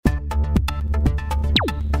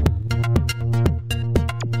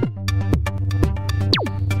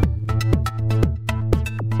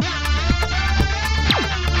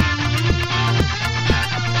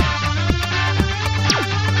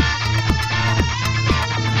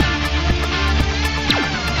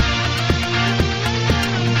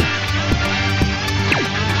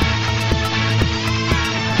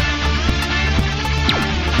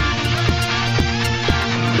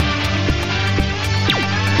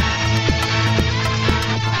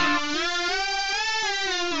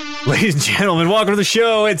Ladies and gentlemen, welcome to the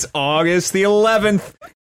show. It's August the 11th,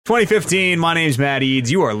 2015. My name's Matt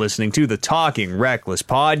Eads. You are listening to the Talking Reckless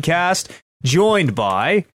podcast, joined by,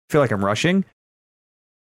 I feel like I'm rushing,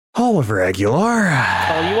 Oliver Aguilar.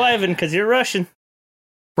 Call you Ivan because you're Russian.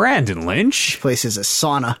 Brandon Lynch. This place is a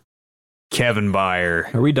sauna. Kevin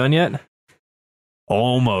Byer. Are we done yet?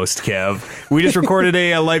 Almost, Kev. We just recorded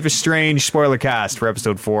a Life is Strange spoiler cast for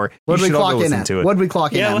episode 4. What did we clock in at? It. What did we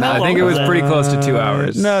clock in Yeah, at, well, Matt? I think it was pretty close to 2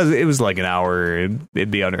 hours. No, it was like an hour. It'd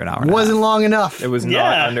be under an hour. And Wasn't a half. long enough. It was not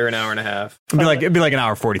Yeah. under an hour and a half. It'd be like an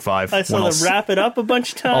hour 45. I saw when them wrap it up a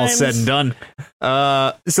bunch of times. all said and done.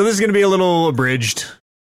 So this is going to be a little abridged.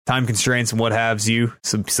 Time constraints and what haves you.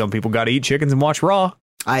 Some people got to eat chickens and watch Raw.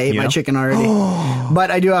 I ate You my know? chicken already.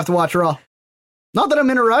 But I do have to watch Raw. Not that I'm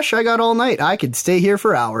in a rush. I got all night. I could stay here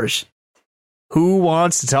for hours. Who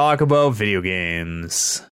wants to talk about video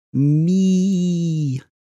games? Me.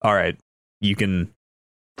 All right. You can...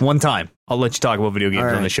 One time. I'll let you talk about video games All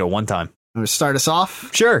on right. the show. One time. I'm going to start us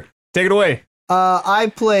off. Sure. Take it away.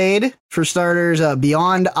 I played, for starters,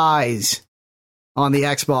 Beyond Eyes on the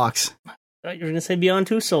Xbox. I thought you were going to say Beyond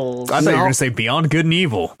Two Souls. I thought you were No. going to say Beyond Good and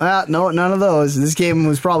Evil. No, none of those. This game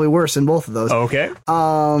was probably worse than both of those. Okay.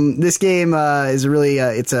 This game is really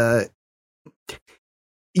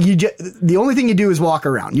the only thing you do is walk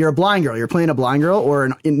around. You're a blind girl. You're playing a blind girl or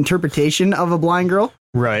an interpretation of a blind girl.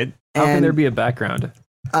 Right. How can And, there be a background?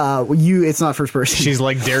 it's not first person. She's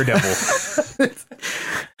like Daredevil.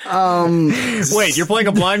 um Wait, you're playing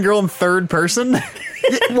a blind girl in third person?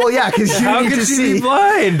 well, yeah, because you How need could to she see. be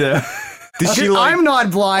blind? Does she like... I'm not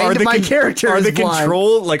blind. My character are is the blind.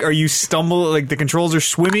 control like are you like the controls are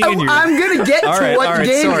swimming and you're I'm gonna get to all right, what the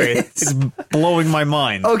game sorry. is. It's blowing my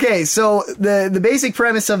mind. Okay, so the basic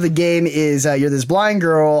premise of the game is you're this blind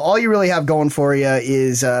girl. All you really have going for you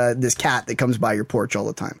is this cat that comes by your porch all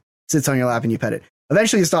the time. Sits on your lap and you pet it.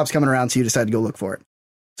 Eventually it stops coming around, so you decide to go look for it.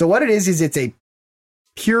 So what it is it's a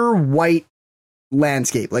pure white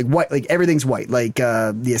landscape, like white, like everything's white, like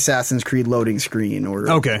the Assassin's Creed loading screen or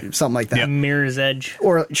something like that. Yep. Mirror's Edge.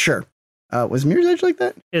 Or sure, was Mirror's Edge like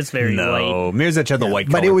that? It's very white. No, Mirror's Edge had the white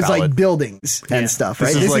color But it was palette. like buildings and stuff,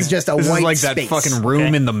 right? This like, is just a this white is like space. that fucking room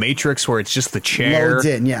Okay. in the Matrix where it's just the chair. Loads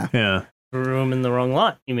in, yeah. Yeah, Room in the wrong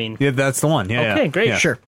lot, you mean? yeah, that's the one. Yeah, Okay, yeah. great. Yeah.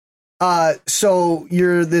 Sure. So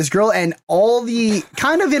you're this girl, and all the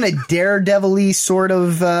kind of in a daredevil-y sort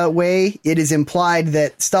of way, it is implied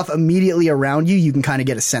that stuff immediately around you can kind of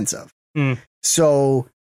get a sense of. Mm. So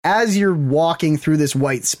as you're walking through this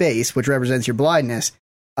white space, which represents your blindness,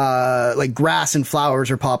 like grass and flowers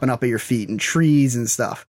are popping up at your feet and trees and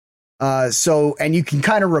stuff. And you can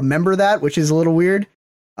kind of remember that, which is a little weird.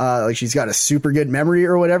 Like she's got a super good memory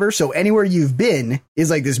or whatever. So anywhere you've been is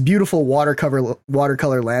like this beautiful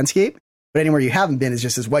watercolor landscape, but anywhere you haven't been is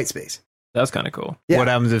just this white space. That's kind of cool. Yeah. What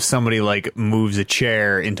happens if somebody like moves a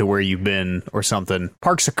chair into where you've been or something?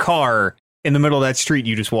 Parks a car in the middle of that street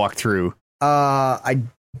you just walked through. I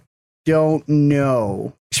don't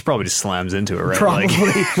know. She probably just slams into it, right? Probably.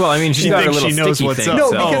 Like, Well, I mean, she's She got a thinks little she knows sticky what's thing. up. No,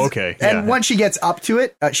 so- because- Oh, okay. And Yeah. once she gets up to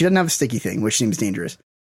it, she doesn't have a sticky thing, which seems dangerous.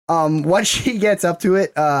 Once she gets up to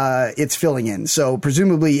it, it's filling in. So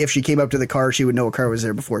presumably if she came up to the car, she would know a car was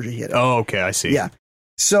there before she hit it. Oh, okay, I see. Yeah.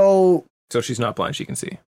 So So she's not blind, she can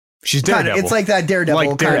see. She's kind Daredevil. of, it's like that Daredevil, Like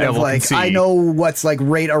kind Daredevil of can like, see. I know what's like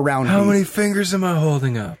right around me. fingers am I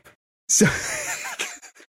holding up? So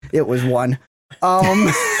it was one. So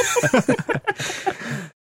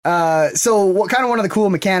what kind of one of the cool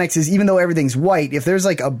mechanics is even though everything's white, if there's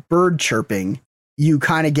like a bird chirping, you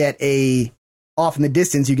kind of get off in the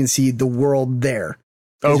distance, you can see the world there.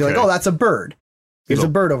 'Cause you're like, Okay. oh, that's a bird. There's a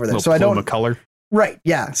bird over there. Little So I plume don't. of color. Right.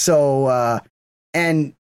 Yeah. So,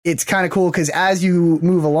 and it's kind of cool because as you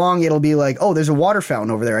move along, it'll be like, oh, there's a water fountain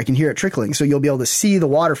over there. I can hear it trickling. So you'll be able to see the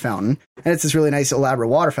water fountain. And it's this really nice, elaborate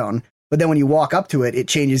water fountain. But then when you walk up to it, it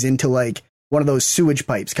changes into like one of those sewage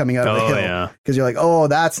pipes coming out of the Oh, hill. yeah. Because you're like, oh,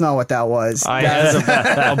 that's not what that was. As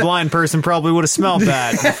a blind person probably would have smelled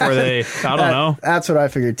that before they, I don't know. That's what I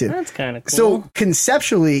figured too. That's kind of cool. So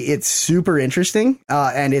conceptually, it's super interesting,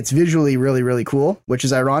 and it's visually really, really cool, which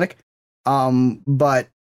is ironic. But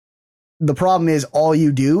the problem is all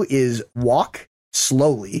you do is walk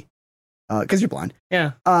slowly because you're blind.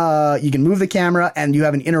 yeah. You can move the camera, and you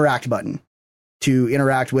have an interact button to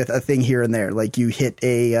interact with a thing here and there. Like you hit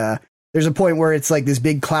there's a point where it's like this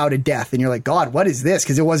big cloud of death, and you're like, God, what is this?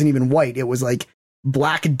 Because it wasn't even white; it was like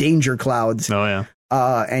black danger clouds. Oh,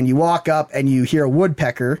 yeah. And you walk up and you hear a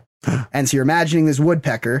woodpecker. And so you're imagining this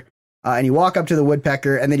woodpecker, and you walk up to the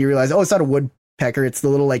woodpecker, and then you realize, oh, it's not a woodpecker. It's the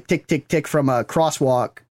little like tick, tick, tick from a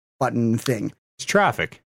crosswalk button thing. It's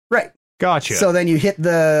traffic. Right. Gotcha. So then you hit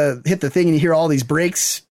the thing and you hear all these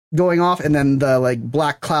brakes going off, and then the like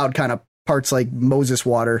black cloud kind of parts like Moses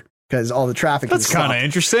water because all the traffic. That's is kind of stopped.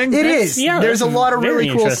 interesting. It is. yeah, There's a that's lot of very really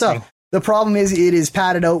cool interesting. stuff. The problem is it is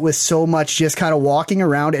padded out with so much just kind of walking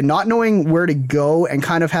around and not knowing where to go and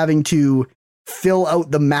kind of having to fill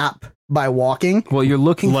out the map by walking. Well, you're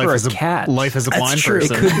looking Life for as a cat. Life as a That's blind true. It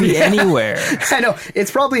person. could be anywhere. I know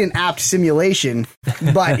it's probably an apt simulation,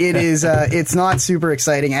 but it is. It's not super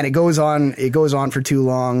exciting, and it goes on. It goes on for too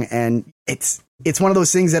long, and it's one of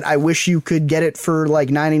those things that I wish you could get it for like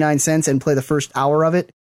 99 cents and play the first hour of it.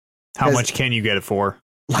 How much can you get it for?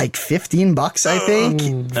 Like $15, I think,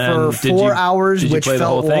 for And did 4 you- hours, did you which play the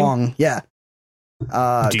felt whole thing? long. Yeah,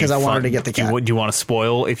 because I wanted to get the cat. Do you want to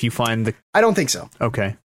spoil if you find the? I don't think so.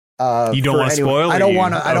 Okay. For You don't wanna anyone. spoil, I or don't you-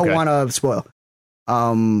 want to. I don't okay. want to spoil.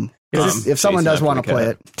 If someone Jason does after want the to play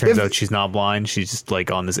cat. it, Turns if- out she's not blind. She's just like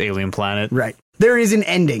on this alien planet. right, there is an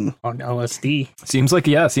ending. On LSD. Seems like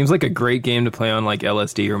a great game to play on like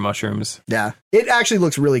LSD or mushrooms. Yeah, it actually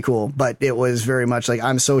looks really cool, but it was very much like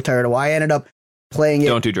I'm so tired of. I ended up playing it.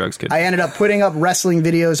 Don't do drugs, kids. I ended up putting up wrestling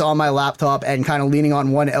videos on my laptop and kind of leaning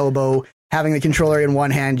on one elbow, having the controller in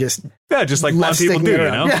one hand, just Yeah, just like blind left people sticking do, it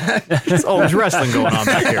you know? around. Yeah. There's always wrestling going on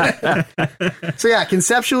back here. So yeah,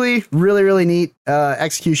 conceptually, really, really neat.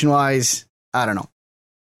 Execution wise, I don't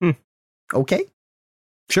know. Okay,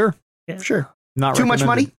 Sure. sure. Not Too much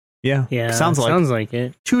recommended. money, Yeah. Yeah, Sounds like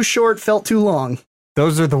it. too short, felt too long.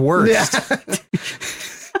 those are the worst. Yeah.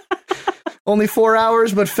 Only 4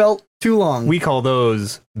 hours, but felt too long. We call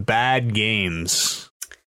those bad games.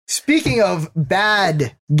 Speaking of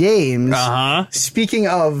bad games, Uh-huh. speaking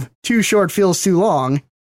of too short feels too long,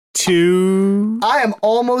 Two. I am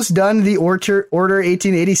almost done the Order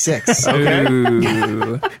 1886. Okay. Ooh.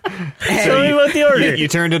 Tell me about the order. You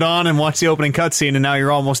turned it on and watched the opening cutscene, and now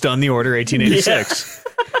you're almost done the Order 1886.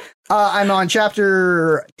 I'm on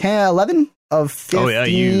chapter 10, 11 of 15 Oh, yeah,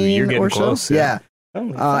 you're getting or so. close, yeah. Oh,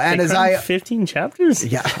 and they as crammed I- 15 chapters.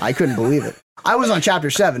 Yeah, I couldn't believe it. I was on chapter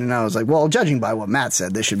 7, and I was like, well, judging by what Matt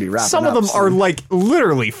said, this should be wrapping Some up of them soon. are like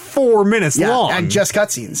literally 4 minutes yeah, long. and just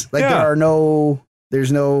cutscenes. Like, Yeah. there's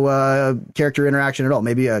no character interaction at all.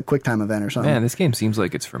 Maybe a quick time event or something. Man, this game seems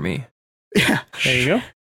like it's for me. Yeah. There you go.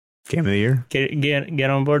 Game of the year. Get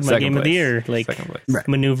on board my Second game of the place. year. Like Second place. Right.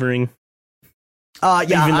 maneuvering. Yeah,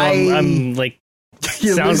 Even though I'm like,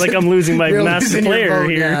 You're sounds like losing- I'm losing my you're master losing your player vote,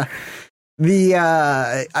 here.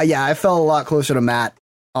 Yeah. I felt a lot closer to Matt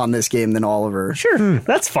on this game than Oliver. Sure,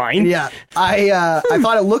 that's fine. Yeah, I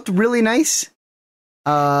thought it looked really nice.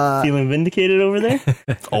 Feeling vindicated over there?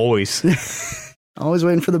 Always. Always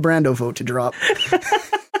waiting for the Brando vote to drop.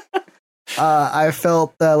 I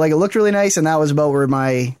felt like it looked really nice, and that was about where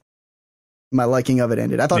my liking of it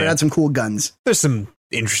ended. I thought it Yeah. had some cool guns, There's some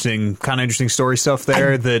kind of interesting story stuff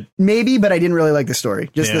there that maybe, but I didn't really like the story,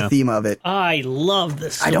 just Yeah. the theme of it. I love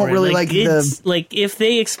this story. I don't really like the- it's, like if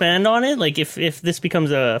they expand on it, like if this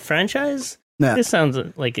becomes a franchise, Yeah. this sounds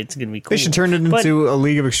like it's gonna be cool. they should turn it But- into a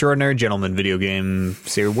League of Extraordinary Gentlemen video game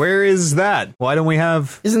series. Where is that? Why don't we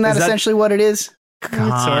have? Isn't that essentially what it is? It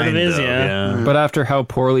sort of is, yeah. But after how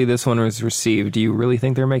poorly this one was received, do you really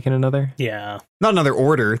think they're making another? Yeah, Not another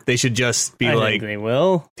Order. They should just be I like, think they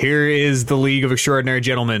will. here is the League of Extraordinary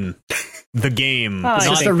Gentlemen, the game. I It's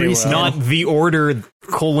just think a they recent- will. Not the Order :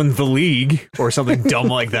 the League or something dumb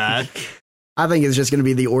like that. I think it's just going to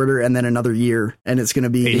be the Order and then another year, and it's going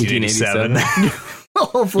to be 1887.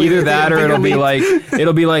 hopefully Either that or they're it'll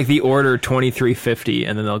gonna be like the Order 2350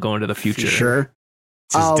 and then they'll go into the future. sure.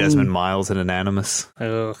 This is Um, Desmond Miles and Anonymous.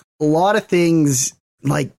 Ugh. A lot of things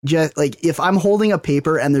like just like if I'm holding a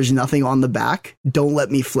paper and there's nothing on the back, don't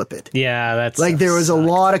let me flip it. Yeah, that's Like there was a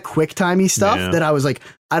lot of quick timey stuff Yeah. that I was like,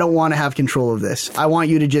 I don't want to have control of this. I want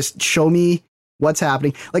you to just show me what's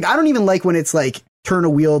happening. Like I don't even like when it's like turn a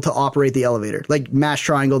wheel to operate the elevator, like mash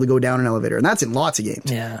triangle to go down an elevator, and that's in lots of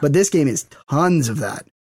games. Yeah, But this game is tons of that.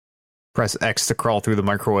 Press X to crawl through the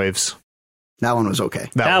microwaves. That one was okay.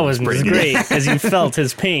 that was pretty good. great because you felt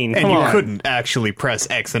his pain. And Come you on. couldn't actually press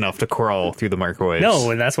X enough to crawl through the microwaves.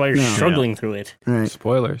 No, and that's why you're No. struggling through it. All right,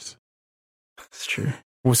 Spoilers. it's true.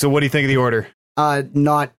 Well, so what do you think of the Order?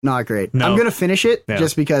 Not great. No. I'm gonna finish it Yeah.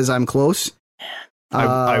 just because I'm close.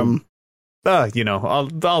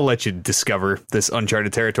 I'll let you discover this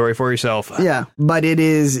uncharted territory for yourself. Yeah, but it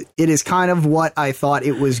is kind of what I thought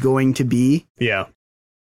it was going to be, Yeah.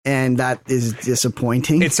 and that is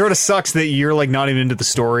disappointing. It sort of sucks that you're like not even into the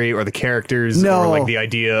story or the characters No. or like the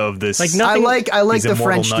idea of this. Like, I nothing- like these the immortal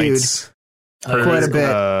French knights. dude quite a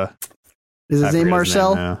bit. Is I his name forget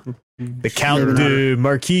Marcel? now. The Count Maybe not. de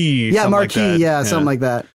Marquis. Yeah, something Marquis. Like that. Yeah, something like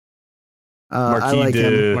that. I Marquis like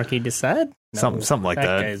him. de Marquis de Sade? No, something like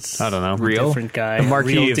that. guy's I don't know. a Real? different guy. The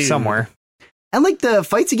Marquis Real of dude. somewhere. And like the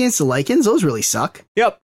fights against the Lycans, those really suck.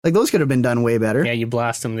 Yep. Like those could have been done way better. Yeah, you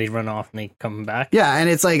blast them, they run off, and they come back. Yeah, and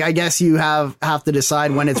it's like, I guess you have to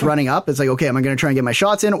decide when it's running up. It's like, okay, am I going to try and get my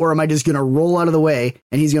shots in, or am I just going to roll out of the way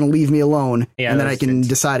and he's going to leave me alone, Yeah, and then I that's can it.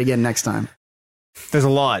 decide again next time. There's a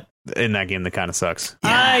lot in that game that kind of sucks.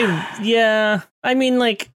 I mean,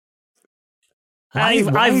 like, Why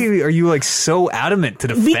are you like so adamant to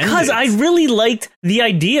defend because it? I really liked the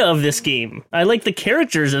idea of this game. I liked the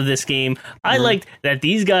characters of this game. I liked that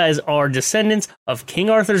these guys are descendants of King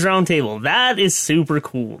Arthur's Round Table. That is super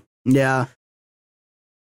cool. Yeah.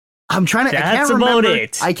 I'm trying to. That's about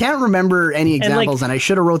it. I can't remember any examples, and I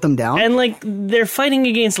should have wrote them down. And like they're fighting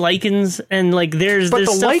against Lycans, and like there's But the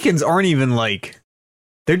stuff- Lycans aren't even like,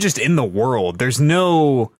 they're just in the world. There's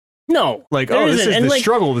no no like, there oh, this isn't. is And, the like,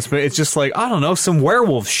 struggle. It's just like, I don't know, some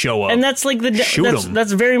werewolves show up. And that's like Shoot 'em.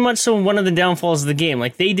 that's very much so one of the downfalls of the game.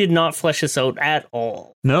 Like they did not flesh this out at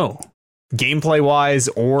all. No. Gameplay wise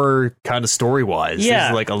or kind of story wise. Yeah.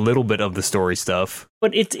 There's like a little bit of the story stuff,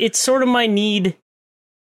 But it's sort of my need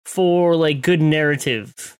for like good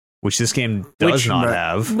narrative. which this game does Which- not Right.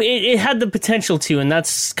 have. It had the potential to, and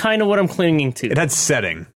that's kind of what I'm clinging to. It had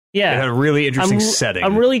setting. Yeah. It had a really interesting setting.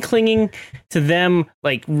 I'm really clinging to them,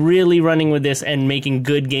 like really running with this and making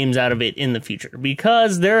good games out of it in the future,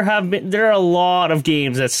 because there are a lot of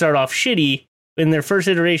games that start off shitty in their first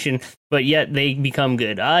iteration, but yet they become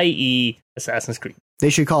good. I.e., Assassin's Creed. They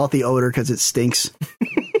should call it the odor because it stinks.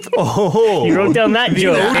 Oh, You wrote down that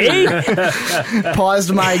joke, eh?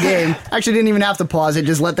 Paused my game. Actually, didn't even have to pause it.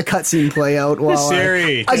 Just let the cutscene play out while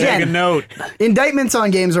Siri, Again. take a note. Indictments on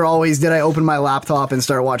games are always, did I open my laptop and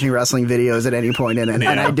start watching wrestling videos at any point in it? And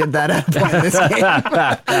Yeah. I did that at a point in this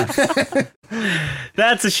game.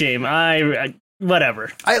 That's a shame.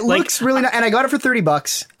 Whatever. It looks really nice, and I got it for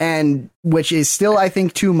 $30, and which is still, I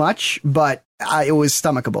think, too much, but it was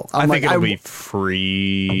stomachable. I think it'll be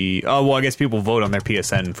free. Oh, well, I guess people vote on their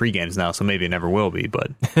PSN free games now, so maybe it never will be, but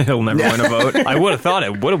He'll never win a vote. I would have thought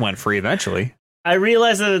it would have went free eventually. I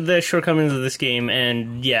realize the shortcomings of this game,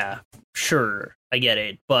 and yeah, sure, I get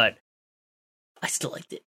it, but I still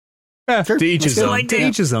liked it. Sure. To each his Still own. like To it.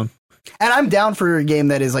 each his own. And I'm down for a game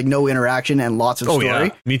that is like no interaction and lots of Oh, story. yeah.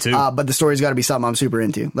 Me too. But the story's got to be something I'm super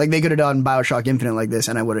into. Like they could have done BioShock Infinite like this,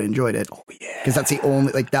 and I would have enjoyed it. Oh yeah, because that's the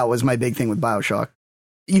only that was my big thing with BioShock.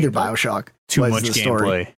 Either BioShock Too was much the story.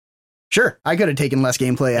 gameplay. Sure, I could have taken less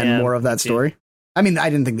gameplay and Yeah, more of that me too. story. I mean, I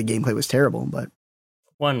didn't think the gameplay was terrible, but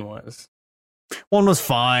One was. One was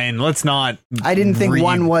fine. Let's not. I didn't think re-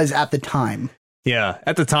 one was at the time. Yeah,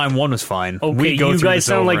 at the time, one was fine. Okay, We go you through guys this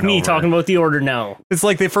sound over like and me over. talking about the Order now. It's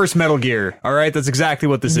like the first Metal Gear. All right, that's exactly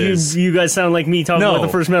what this is. You guys sound like me talking No, about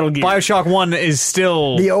the first Metal Gear. BioShock 1 is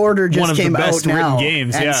still The Order just one of came the best out written now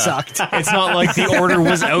games. and Yeah, sucked. It's not like The Order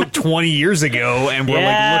was out 20 years ago and we're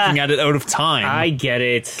Yeah. like looking at it out of time. I get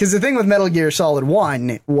it. Because the thing with Metal Gear Solid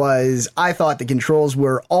 1 was I thought the controls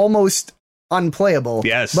were almost unplayable.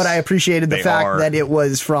 Yes, But I appreciated the they fact are. that it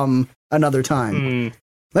was from another time. Mm,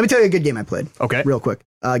 Let me tell you a good game I played Okay. real quick.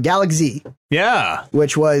 Galaxy, Yeah.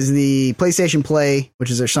 which was the PlayStation Play, which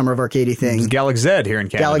is their Summer of Arcadey thing. It's Galaxy Z here in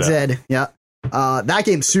Canada. Galaxy, yeah. That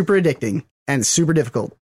game's super addicting and super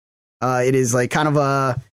difficult. It is like kind of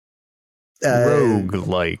a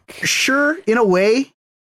Rogue-like. Sure, in a way.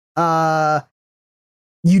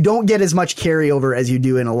 You don't get as much carryover as you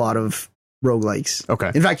do in a lot of roguelikes.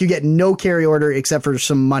 Okay. In fact, you get no carryover except for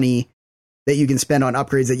some money that you can spend on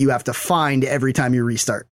upgrades that you have to find every time you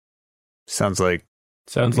restart. Sounds like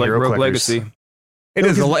Sounds like Hero Rogue Clickers. Legacy. it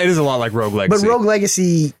is. It is a lot like Rogue Legacy. But Rogue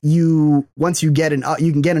Legacy, once you get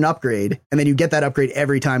you can get an upgrade, and then you get that upgrade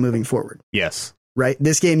every time moving forward. Yes. Right?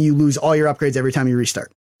 This game, you lose all your upgrades every time you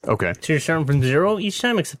restart. Okay. so you're starting from zero each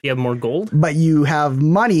time, except you have more gold. But you have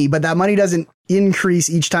money, but that money doesn't increase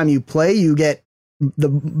each time you play. You get the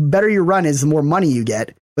better your run is, the more money you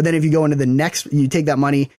get. But then if you go into the next, you take that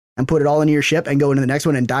money and put it all into your ship and go into the next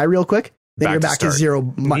one and die real quick, then Back you're to back to start.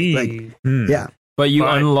 zero money. Like, Eee. yeah. But you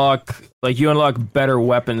Fine. unlock better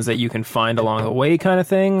weapons that you can find along the way, kind of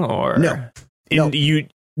thing, or No. No. You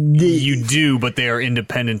do, but they are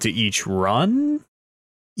independent to each run.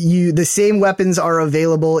 The same weapons are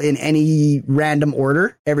available in any random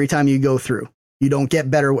order every time you go through. You don't get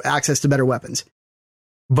better access to better weapons.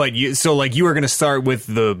 But you are going to start with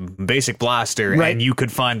the basic blaster, Right. and you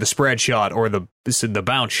could find the spread shot or the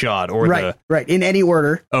bounce shot or Right, right. In any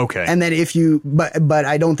order. Okay. And then if you, but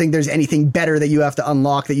I don't think there's anything better that you have to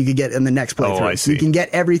unlock that you could get in the next playthrough. Oh, I see. You can get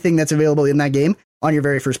everything that's available in that game on your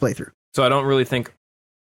very first playthrough. So I don't really think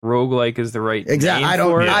roguelike is the right Exactly. name I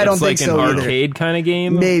don't- for it. I don't It's think like so an either. arcade kind of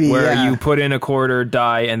game, Maybe, where yeah. you put in a quarter,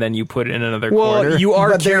 die, and then you put in another well, quarter. you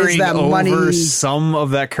are But there is carrying that over money- some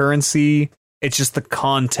of that currency It's just the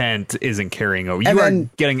content isn't carrying over. You And are then-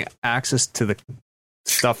 getting access to the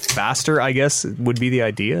stuff faster, I guess, would be the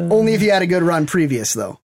idea. Only if you had a good run previous,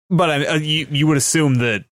 though. But you would assume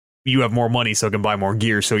that you have more money so can buy more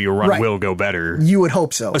gear, so your run Right. will go better. You would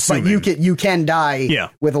hope so. Assuming. But you can die Yeah.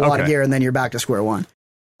 with a lot of Okay. gear, and then you're back to square one.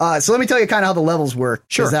 So let me tell you kind of how the levels work.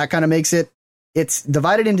 Sure. Because that kind of makes it... It's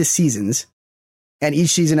divided into seasons, and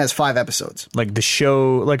each season has 5 episodes. Like the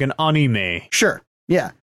show, like an anime. Sure.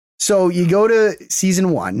 Yeah. So you go to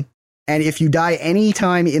season 1, and if you die any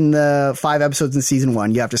time in the 5 episodes in season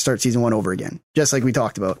 1, you have to start season 1 over again. Just like we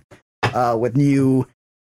talked about.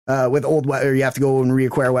 With old, or you have to go and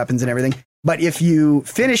reacquire weapons and everything. But if you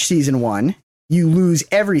finish season 1, you lose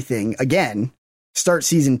everything again, start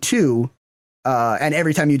season 2, and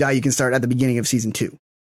every time you die, you can start at the beginning of season 2.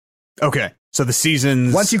 Okay, so the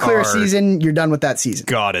seasons. Once you clear a are- season, you're done with that season.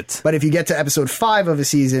 got it. But if you get to episode 5 of a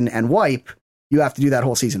season and wipe, you have to do that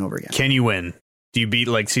whole season over again. Can you win? Do you beat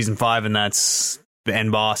like season 5 and that's the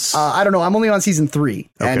end boss? I don't know. I'm only on season 3,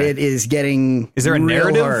 and Okay. it is getting. Is there a real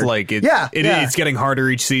narrative? hard. Like, Yeah, yeah. it's getting harder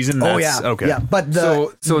each season. Oh That's, yeah, okay. yeah. But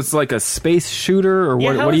the So it's like a space shooter, or Yeah,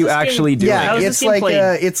 what? how What are is you this game- actually doing? yeah, How is this it's game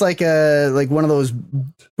like played? like one of those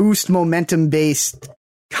boost momentum based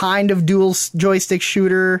kind of dual joystick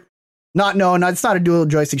shooter. No, it's not a dual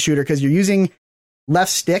joystick shooter because you're using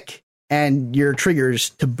left stick and your triggers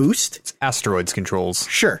to boost. It's asteroids controls.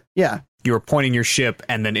 Sure, yeah, You're pointing your ship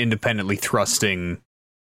and then independently thrusting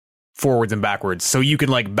forwards and backwards. So you can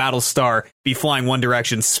like Battlestar be flying one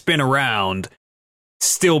direction, spin around,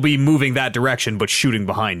 still be moving that direction, but shooting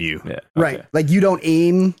behind you. Yeah, right. okay. Like you don't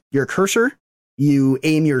aim your cursor, you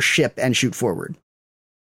aim your ship and shoot forward.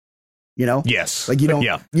 You know, Yes. like you don't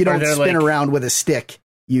Yeah. you don't Are there, spin like- around with a stick.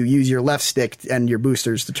 You use your left stick and your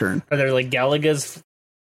boosters to turn. Are there like Galaga's?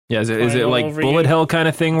 Yeah, is it Flying like over bullet you? hell kind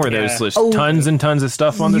of thing where Yeah. there's just Oh, tons and tons of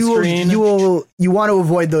stuff on the screen? You want to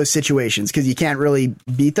avoid those situations because you can't really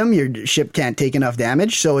beat them. Your ship can't take enough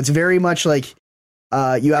damage, so it's very much like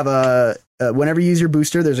you have a whenever you use your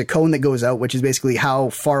booster, there's a cone that goes out, which is basically how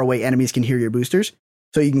far away enemies can hear your boosters.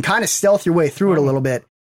 So you can kind of stealth your way through it a little bit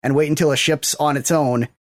and wait until a ship's on its own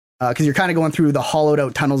because you're kind of going through the hollowed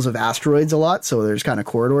out tunnels of asteroids a lot. So there's kind of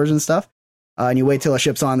corridors and stuff, and you wait till a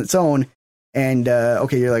ship's on its own. And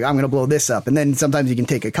okay, you're like, I'm going to blow this up. And then sometimes you can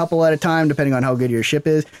take a couple at a time, depending on how good your ship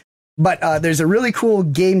is. But there's a really cool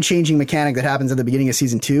game-changing mechanic that happens at the beginning of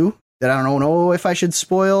season 2 that I don't know if I should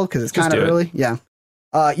spoil because it's Just kind of do it. early. Yeah.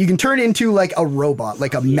 You can turn into like a robot,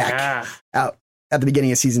 like a mech Yeah. out at the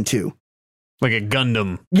beginning of season 2. Like a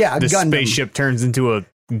Gundam. Yeah, a The Gundam. spaceship turns into a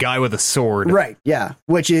guy with a sword. Right, yeah.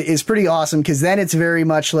 Which is pretty awesome because then it's very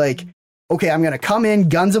much like, okay, I'm going to come in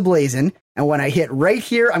guns a-blazing, and when I hit right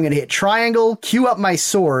here, I'm going to hit triangle, cue up my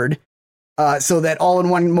sword, so that all in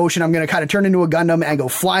one motion, I'm going to kind of turn into a Gundam and go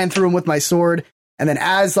flying through them with my sword. And then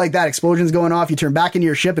as like that explosion's going off, you turn back into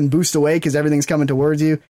your ship and boost away because everything's coming towards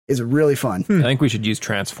you. Is really fun. I think we should use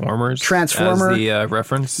Transformers Transformer. as the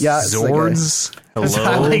reference. Yeah, it's like a- Zords. I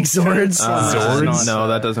Hello. like Zords. Zords? No,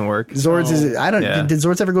 that doesn't work. Zords is, I don't, Yeah. did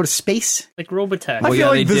Zords ever go to space? Like Robotech. I Well, feel yeah,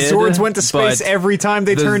 like they the did, Zords went to space but every time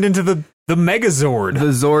they the- turned into the Megazord. The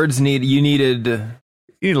Zords needed You need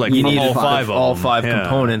like you needed all five of all them. 5 Yeah.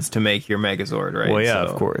 components to make your Megazord, right? Well, yeah,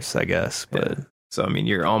 So, of course, I guess. But yeah. So I mean,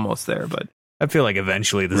 you're almost there, but I feel like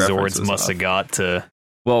eventually the Reference Zords was must off. have got to.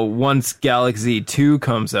 well, once Galaxy 2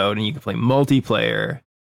 comes out and you can play multiplayer,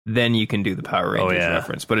 then you can do the Power Rangers yeah.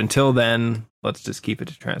 reference. But until then, let's just keep it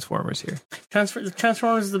to Transformers here.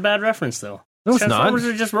 Transformers is the bad reference, though. No, it's not. Transformers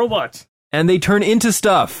are just robots. And they turn into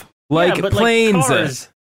stuff like Yeah, but like planes. cars.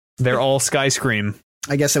 They're all Skyscream.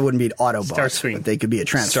 I guess it wouldn't be an Autobot, Starscream. but they could be a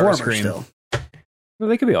Transformer Starscream. still. Well,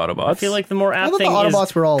 they could be Autobots. I feel like the more I apt thought the thing is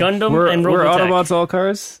Autobots were all. Gundam we're and we're Robotech. Autobots all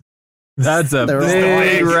cars. That's a They're all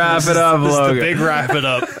big cars. wrap it up This is the logo. big wrap it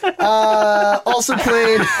up.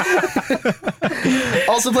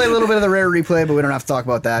 Also played a little bit of the Rare Replay, but we don't have to talk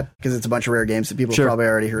about that because it's a bunch of rare games that people Sure. probably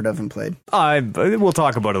already heard of and played. We'll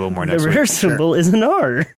talk about it a little more The next rare week. symbol is an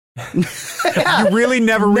R. You really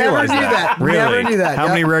never Never realized knew that. Really? Never knew that, How yeah.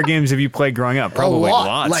 many rare games have you played growing up? Probably a lot.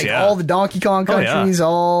 lots. Like yeah. all the Donkey Kong Oh, yeah. countries,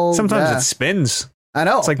 all. Sometimes yeah. it spins. I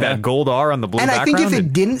know. It's like that gold R on the blue and I background. think if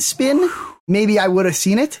it didn't spin, maybe I would have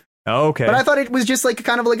seen it. Oh, okay. But I thought it was just like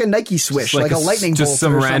kind of like a Nike swish, like a lightning bolt just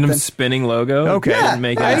some or random something. spinning logo. Okay. Yeah, Didn't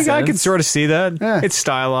make I- any I can sense. sort of see that. Yeah. It's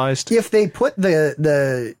stylized. If they put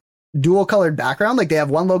the dual colored background, like they have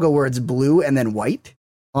one logo where it's blue and then white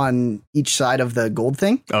on each side of the gold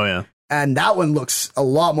thing, Oh, yeah. and that one looks a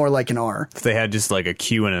lot more like an R. If they had just like a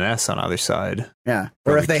Q and an S on either side. Yeah. Or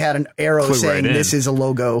Probably if they had an arrow clue saying right in. this is a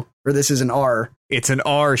logo or this is an R. It's an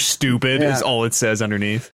R, stupid, Yeah. is all it says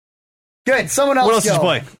underneath. Good. Someone else What else did go. you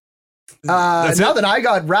play? That's it? Nothing. I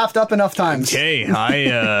got wrapped up enough times. Okay,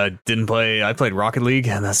 I didn't play. I played Rocket League,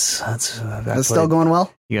 and that's Still going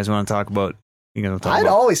well. You guys want to talk about? I'd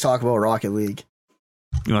always talk about Rocket League.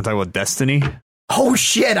 You want to talk about Destiny? Oh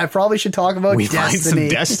shit! I probably should talk about We played some Destiny.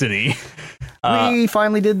 Destiny. We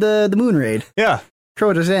finally did the moon raid. Yeah,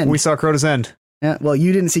 Crota's End. we saw Crota's End. Yeah. Well,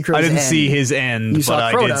 you didn't see Crota's I End. didn't see his end, You but saw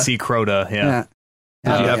I Crota. did see Crota. Yeah. Did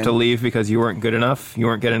you have and to leave because you weren't good enough? You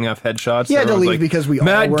weren't getting enough headshots? You had to Everyone's leave like, because we all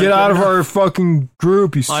Matt, weren't get out good of enough. our fucking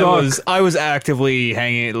group. You suck. I was actively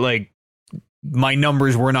hanging. Like my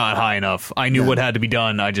numbers were not high enough. I knew Yeah. what had to be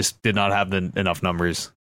done. I just did not have enough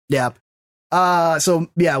numbers. Yeah. So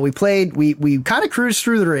yeah, we played. We kind of cruised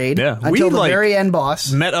through the raid. Yeah, we, until the like, very end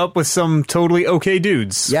boss. Met up with some totally okay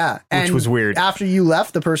dudes. Yeah, which and was weird. After you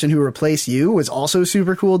left, the person who replaced you was also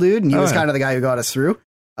super cool dude, and he Oh, was yeah. kind of the guy who got us through.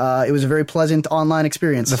 It was a very pleasant online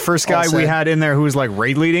experience. The first guy All we said. had in there who was like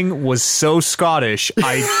raid leading was so Scottish.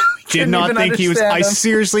 I did Couldn't not even think he was. understand I him.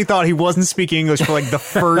 seriously thought he wasn't speaking English for like the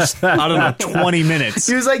first, I don't know, 20 minutes.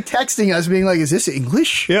 He was like texting us, being like, "Is this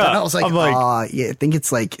English?" Yeah, and I was like, I'm like, yeah, I think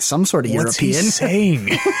it's like some sort of What's he European." saying?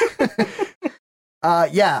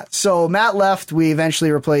 Yeah. So Matt left. We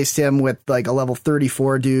eventually replaced him with like a level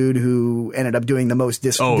 34 dude who ended up doing the most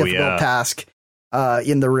difficult yeah. task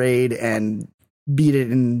in the raid and beat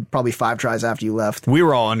it in probably 5 tries after you left. We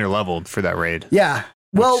were all underleveled for that raid. Yeah.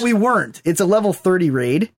 Well, we weren't. It's a level 30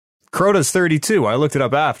 raid. Crota's 32. I looked it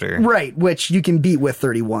up after. Right, which you can beat with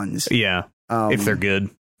 31s. Yeah, if they're good.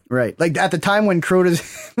 Right. Like at the time when Crota's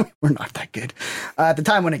we're not that good. At the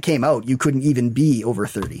time when it came out, you couldn't even be over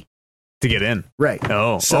 30. To get in. Right.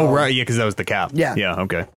 Oh, So- right. Yeah, because that was the cap. Yeah. Yeah,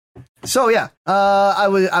 okay. So yeah, I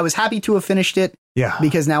was happy to have finished it Yeah.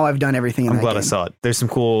 because now I've done everything in I'm that glad game. I saw it. There's some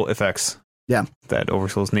cool effects. Yeah. That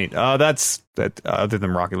Oversoul's neat. That's that. Other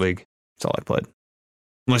than Rocket League, that's all I played.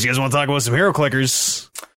 Unless you guys want to talk about some hero clickers,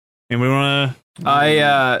 and we want to.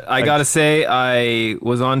 I gotta say, I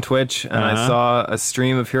was on Twitch and I Uh-huh. saw a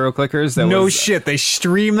stream of hero clickers. That No was, shit, they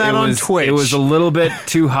stream that it on was, Twitch. It was a little bit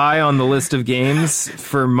too high on the list of games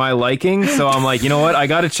for my liking, so I'm like, you know what? I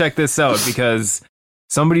got to check this out because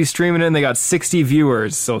somebody's streaming it and they got 60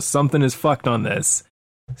 viewers, so something is fucked on this.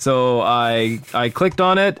 So I clicked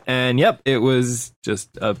on it, and yep, it was just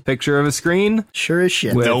a picture of a screen. Sure as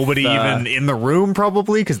shit. with, Nobody even in the room,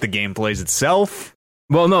 probably, because the game plays itself.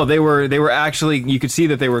 Well, no, they were actually. You could see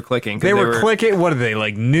that they were clicking. 'cause They were clicking. What are they,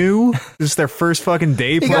 like, new? This is their first fucking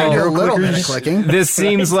day You playing gotta do a hero little bit of clickers? clicking. This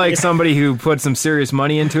seems like somebody who put some serious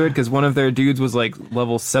money into it because one of their dudes was like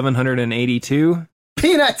level 782.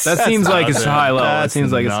 Peanuts. That seems like it's nothing. high level. That That's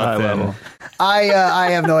seems like it's high nothing. level. I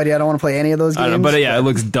have no idea. I don't want to play any of those I don't games. know, but yeah, it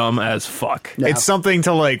looks dumb as fuck. Yeah. It's something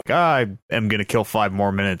to like, I am going to kill 5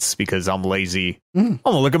 more minutes because I'm lazy. Mm. I'm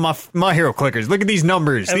going to look at my hero clickers. Look at these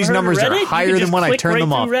numbers. Ever These heard of numbers Reddit? are You higher can than just when I click turn right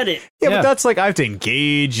them off. through Reddit. Yeah, Yeah. but that's like I have to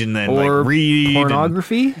engage and then Or like read. and-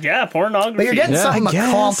 pornography. Yeah, pornography. But you're getting Yeah, something I guess.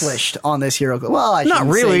 accomplished on this hero. Well, I Not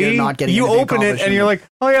shouldn't say really. you're not getting You anything open it accomplished and in you're like,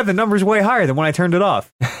 oh yeah, the number's way higher than when I turned it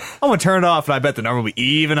off. I'm going to turn it off and I bet the number will be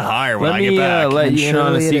even higher when Let I get me back. let And you in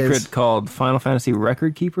on a surely it secret is. called Final Fantasy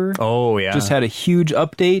Record Keeper. Oh yeah. Just had a huge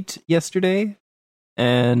update yesterday,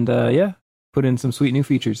 and yeah, put in some sweet new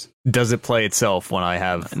features. Does it play itself when I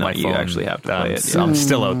have No, my you phone? actually have to play it, So yeah. I'm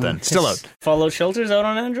still out then. Still out. Fallout Shelter's out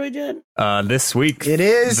on Android yet? This week. It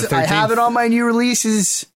is. The I have 13th. it on my new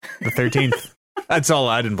releases. The 13th. That's all.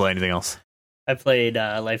 I didn't play anything else. I played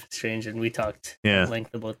Life is Strange, and we talked Yeah. at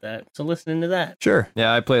length about that. So listen into that. Sure.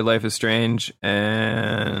 Yeah, I played Life is Strange,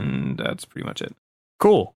 and that's pretty much it.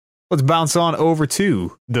 Cool. Let's bounce on over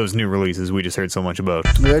to those new releases we just heard so much about.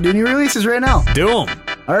 We're gonna do new releases right now. Do 'em.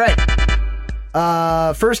 All right.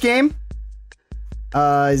 First game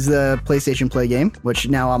is the PlayStation Play game, which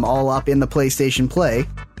now I'm all up in the PlayStation Play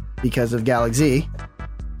because of Galaxy.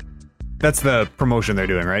 That's the promotion they're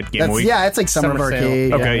doing, right? Game That's, Week? yeah, it's like Summer of Summer sale.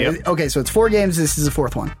 Arcade. Okay, yeah. yep. Okay, so it's 4 games. This is the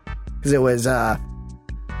 4th one because it was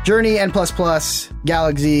Journey, N++,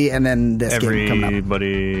 Galaxy, and then this game coming up.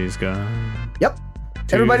 Everybody's gone. Yep.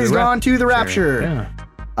 to Everybody's the gone to the Rapture.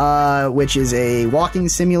 Yeah. Which is a walking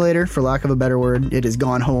simulator, for lack of a better word. It is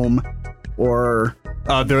Gone Home, or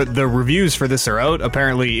The reviews for this are out.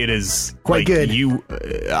 Apparently, it is Quite good. You,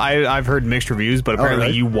 I've heard mixed reviews, but apparently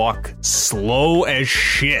really? you walk slow as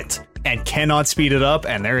shit and cannot speed it up.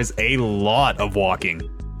 And there is a lot of walking.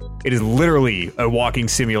 It is literally a walking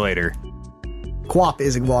simulator. Quap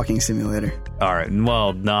is a walking simulator, All right.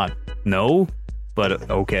 Well, but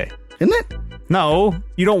okay. isn't it? No,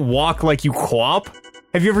 you don't walk like you quap.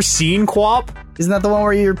 Have you ever seen quap? Isn't that the one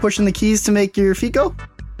where you're pushing the keys to make your feet go?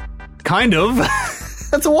 Kind of.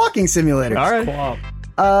 That's a walking simulator. All right. Co-op.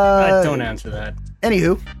 Uh, Don't answer that.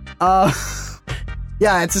 Anywho,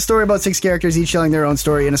 Yeah, it's a story about 6 characters, each telling their own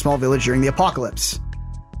story in a small village during the apocalypse.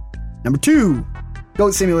 Number 2,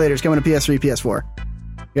 Goat Simulators coming to PS3, PS4.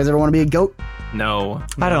 You guys ever want to be a goat? No.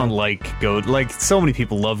 I don't like Goat. Like, so many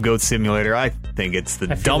people love Goat Simulator. I think it's the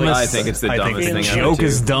dumbest. I think it's the dumbest the thing ever, joke too.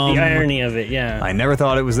 is dumb. The irony of it, yeah. I never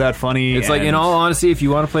thought it was that funny. It's like, in and all honesty, if you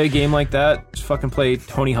want to play a game like that, just fucking play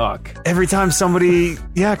Tony Hawk. every time somebody,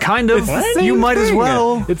 yeah, kind of, you might as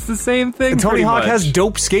well. It's the same thing. And Tony pretty Hawk much. has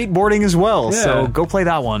dope skateboarding as well, Yeah. so go play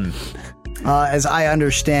that one. As I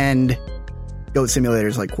understand, Goat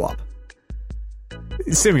Simulators like QWOP.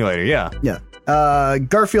 Simulator, yeah. Yeah.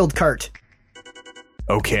 Garfield Kart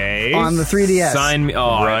Okay. on the 3DS. Sign me. Oh,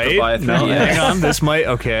 I have to buy a right? No, 3DS. hang on. This might,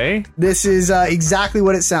 okay. This is exactly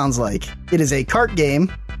what it sounds like. It is a kart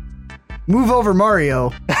game. Move over,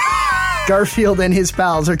 Mario. Garfield and his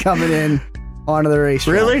pals are coming in onto the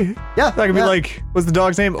racetrack. Really? Yeah. That could be like, what's the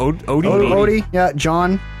dog's name? Odie? Odie. Yeah,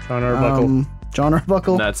 John. John Arbuckle. John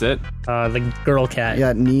Arbuckle. That's it. The girl cat.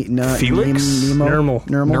 Yeah, Felix? Nemo. Nermal.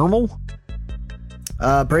 Normal?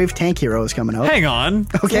 Brave Tank Hero is coming out. Hang on.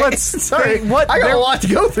 Okay. Let's, Sorry. What? I got There- a lot to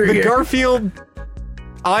go through The here. Garfield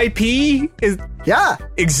IP Yeah.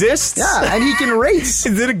 exists? Yeah, and he can race.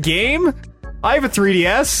 Is it a game? I have a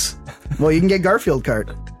 3DS. Well, you can get Garfield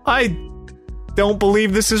Kart. I don't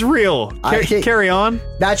believe this is real. Carry on.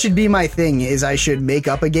 That should be my thing, is I should make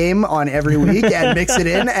up a game on every week and mix it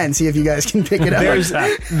in and see if you guys can pick it up.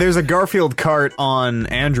 There's a Garfield cart on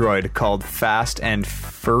Android called Fast and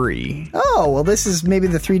Furry. Oh, well, this is maybe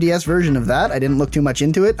the 3DS version of that. I didn't look too much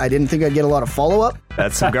into it. I didn't think I'd get a lot of follow-up.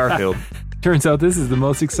 That's some Garfield. Turns out this is the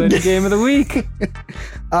most exciting game of the week.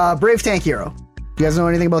 Brave Tank Hero. You guys know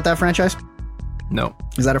anything about that franchise? No.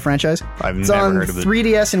 Is that a franchise? I've It's never on heard of it.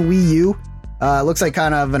 3DS and Wii U. It looks like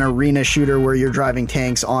kind of an arena shooter where you're driving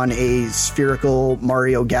tanks on a spherical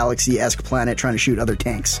Mario Galaxy-esque planet trying to shoot other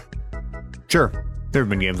tanks. Sure. There have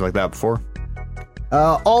been games like that before.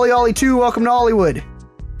 Ollie Ollie 2, Welcome to Hollywood.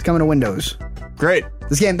 It's coming to Windows. Great.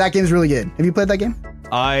 That game's really good. Have you played that game?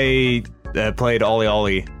 I played Ollie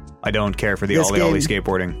Ollie. I don't care for the This Ollie Ollie game-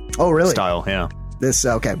 skateboarding Oh, really? style. Yeah.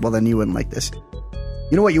 Okay, well then you wouldn't like this.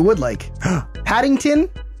 You know what you would like? Paddington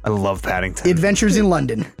I love Paddington. Adventures in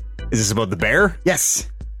London. Is this about the bear? Yes.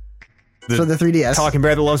 The For the 3DS. Talking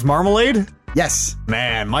bear that loves marmalade? Yes.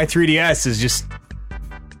 Man, my 3DS is just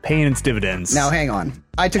paying its dividends. Now hang on.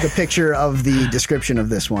 I took a picture of the description of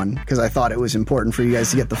this one because I thought it was important for you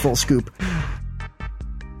guys to get the full scoop.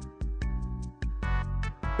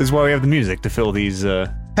 This is why we have the music to fill these.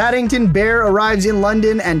 Paddington Bear arrives in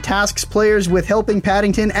London and tasks players with helping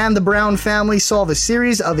Paddington and the Brown family solve a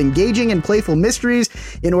series of engaging and playful mysteries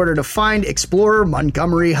in order to find explorer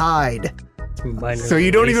Montgomery Hyde. So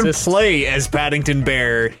you don't even play as Paddington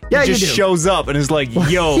Bear. Yeah, he you just do. shows up and is like,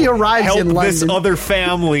 "Yo, He arrives help in this London. other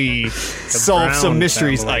family solve Brown some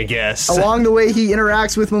mysteries." family. I guess. Along the way, he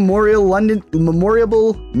interacts with memorable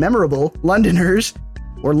Londoners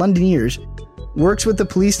or Londoneers, works with the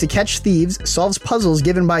police to catch thieves, solves puzzles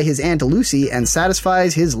given by his Aunt Lucy, and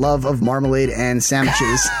satisfies his love of marmalade and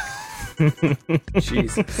sandwiches.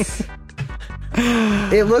 Jesus.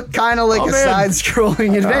 It looked kind of like a man.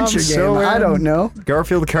 side-scrolling adventure I'm game. so I in. don't know.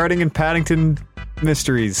 Garfield karting and Paddington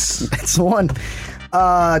mysteries. That's the one.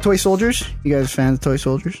 Toy Soldiers. You guys fans of Toy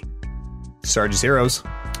Soldiers? Sarge's Heroes.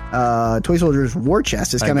 Toy Soldiers War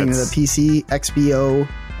Chest is I think coming to the that's- PC, XBO.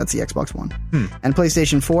 That's the Xbox One. And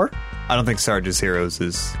PlayStation 4. I don't think Sarge's Heroes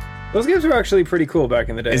is. Those games were actually pretty cool back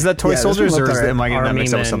in the day. Is that Toy Yeah, this Soldiers one or looked is, am I alright. getting that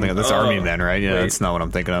mixed up with Army something Men. else? That's Oh, Army Men, right? Yeah, wait. that's not what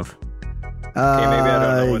I'm thinking of. Okay, maybe I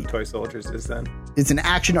don't know what Toy Soldiers is then. It's an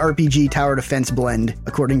action RPG tower defense blend,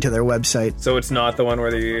 according to their website. So it's not the one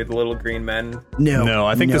where the little green men. No,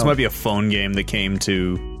 I think this might be a phone game that came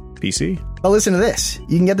to PC. But listen to this.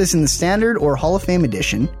 You can get this in the Standard or Hall of Fame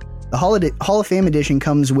Edition. The Hall of Fame Edition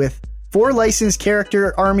comes with 4 licensed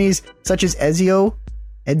character armies, such as Ezio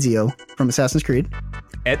from Assassin's Creed,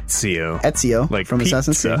 Ezio. Like from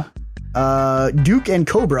Assassin's pizza. Creed, Duke and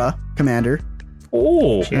Cobra Commander.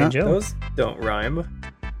 Oh. G.I. Joe. Those don't rhyme.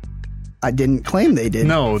 I didn't claim they did.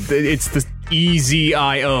 No, it's the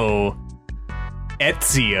EZIO.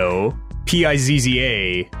 Ezio.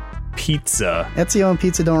 Pizza. Pizza. Ezio and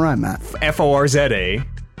pizza don't rhyme, Matt. Forza.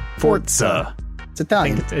 Forza. It's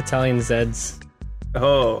Italian. It's Italian Zeds.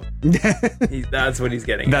 Oh, that's what he's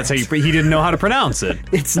getting. That's at. how you. He didn't know how to pronounce it.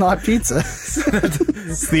 It's not pizza.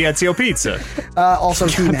 It's the Ezio Pizza. Also,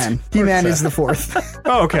 He-Man. He-Man is the 4th.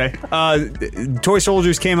 Oh, okay. Toy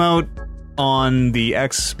Soldiers came out on the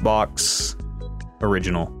Xbox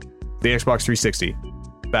original, the Xbox 360,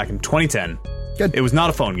 back in 2010. Good. It was not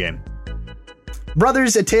a phone game.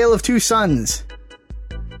 Brothers: A Tale of Two Sons.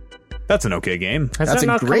 That's an okay game. Has That's that a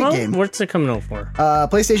not great come out? game. What's it coming out for?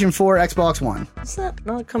 PlayStation 4, Xbox One. Has that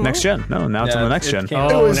not come Next out? gen. No, now it's on the next gen. came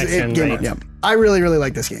Oh, out. next gen, came right. out, yeah. I really, really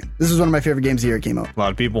like this game. This is one of my favorite games the year it came out. A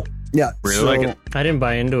lot of people. Yeah. Really like it. I didn't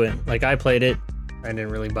buy into it. Like, I played it. I didn't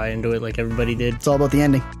really buy into it like everybody did. It's all about the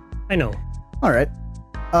ending. I know. All right.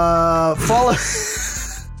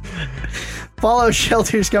 Fallout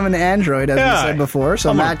Shelter's coming to Android, as Yeah. we said before.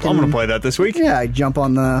 So I'm Matt going to play that this week. Yeah, jump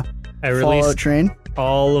on the I Fallout released train.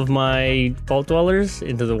 all of my Vault Dwellers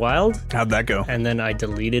into the wild, How'd that go? and then I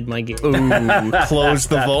deleted my game. Ooh, close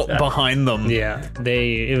the vault behind them. Yeah,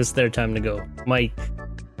 it was their time to go.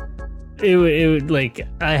 It like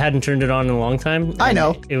I hadn't turned it on in a long time. I and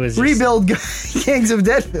know. It was just, Rebuild Gangs of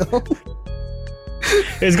Deadville.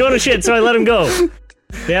 It was going to shit, so I let him go.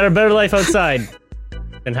 They had a better life outside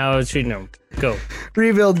than how I was treating them. Go.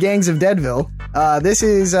 Rebuild Gangs of Deadville. This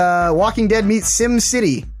is Walking Dead meets Sim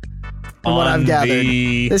City. From what I've gathered.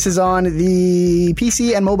 This is on the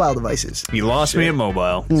PC and mobile devices. You lost me at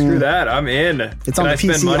mobile. Screw that. I'm in. It's Can on I the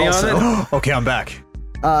spend PC money also. on it? Okay, I'm back.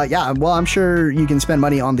 Yeah, well, I'm sure you can spend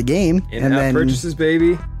money on the game, and In-app then purchases,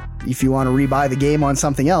 baby. if you want to rebuy the game on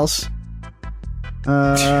something else.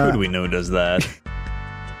 Who do we know does that?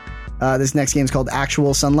 This next game is called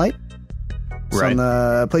Actual Sunlight. It's Right. on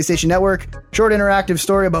the PlayStation Network. Short interactive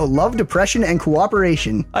story about love, depression, and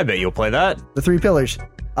cooperation. I bet you'll play that. The three pillars.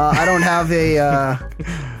 I don't have a...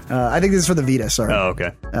 I think this is for the Vita, sorry. Oh,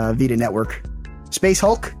 okay. Vita Network. Space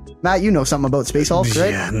Hulk. Matt, you know something about Space Hulk,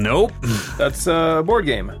 right? Yeah, nope. That's a board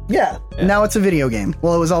game. Yeah. Now it's a video game.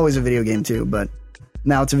 Well, it was always a video game too, but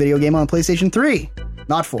now it's a video game on PlayStation 3,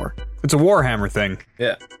 not 4. It's a Warhammer thing.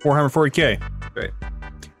 Yeah. Warhammer 40k. Right.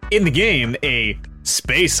 In the game, a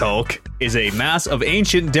Space Hulk is a mass of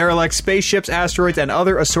ancient derelict spaceships, asteroids, and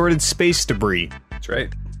other assorted space debris. That's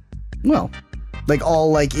right. Well, like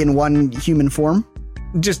all like in one human form.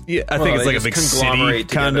 Just, yeah, I think it's they like a just big city, conglomerate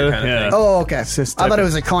kind together of. kinda Yeah. thing. Oh, okay. It's just I thought type it of-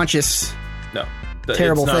 was a conscious. No.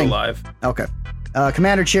 Terrible it's not thing. alive. Okay.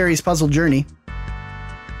 Commander Cherry's Puzzle Journey.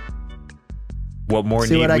 What more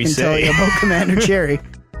See need what I we can tell say? you about Commander Cherry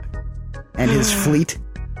and his fleet.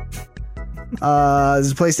 This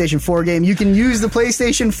is a PlayStation 4 game. You can use the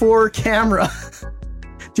PlayStation 4 camera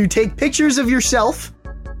to take pictures of yourself.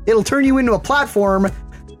 It'll turn you into a platform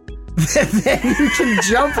that then you can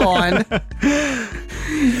jump on.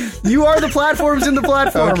 You are the platforms in the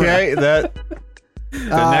platformer. Okay, that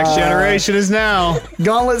the next generation is now.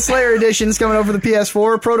 Gauntlet Slayer Edition's coming over the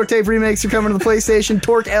PS4. Prototype remakes are coming to the PlayStation.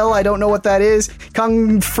 Torque L, I don't know what that is.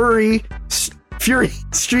 Kung Fury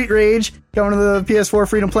Street Rage coming to the PS4.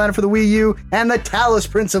 Freedom Planet for the Wii U. And the Talos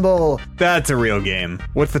Principle. That's a real game.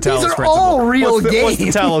 What's the Talos are Principle? all real What's the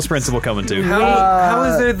games. Talos Principle coming to? How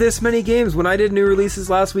is there this many games? When I did new releases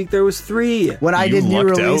last week, there was 3. When I You did new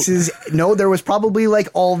lucked out. releases, no, there was probably like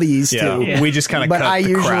all these Yeah, too. we just kind of But cut I the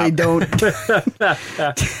usually crap. don't.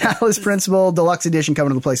 Talos Principle Deluxe Edition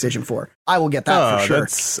coming to the PlayStation 4. I will get that Oh, for sure.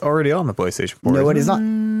 that's already on the PlayStation 4. No, it is not.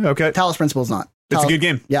 Okay. Talos Principle is not. It's a good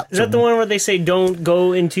game. Yeah. Is that the one where they say don't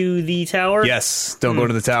go into the tower? Yes, don't go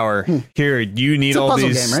to the tower. Here, you need It's a all puzzle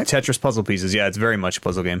these game, right? Tetris puzzle pieces. Yeah, it's very much a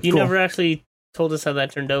puzzle game. You Cool. never actually told us how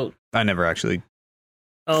that turned out. I never actually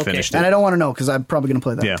Oh, okay. finished And it. I don't want to know because I'm probably going to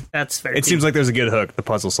play that. Yeah. That's fair. It seems like there's a good hook. The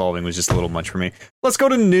puzzle solving was just a little much for me. Let's go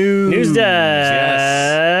to news. News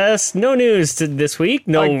Yes. desk. No news this week.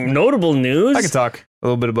 No notable news. I can talk a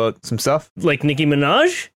little bit about some stuff. Like Nicki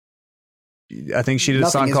Minaj. I think she did a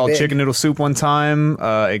Nothing song is called big. Chicken Noodle Soup one time.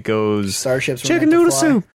 It goes Starships. Chicken Noodle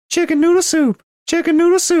Soup, Chicken Noodle Soup, Chicken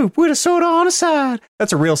Noodle Soup with a soda on the side.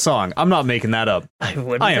 That's a real song. I'm not making that up. I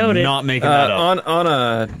wouldn't I am doubt it. not making that up. On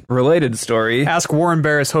a related story, Ask Warren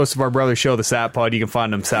Barris, host of our brother show, The Sat Pod. You can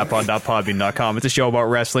find him satpod.podbean.com. It's a show about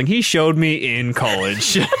wrestling. He showed me in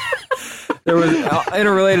college. there was in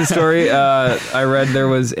a related story. I read there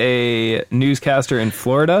was a newscaster in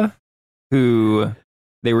Florida who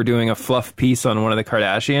they were doing a fluff piece on one of the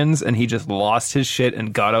Kardashians, and he just lost his shit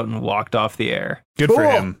and got out and walked off the air. Good for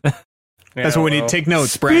Cool. him. That's what we need. Take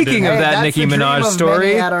notes, Brandon. Speaking of that Nicki Minaj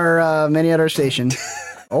story, many at our station.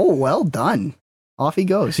 Oh, well done. Off he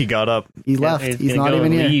goes. He got up. He left. He's not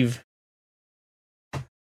even here. Leave.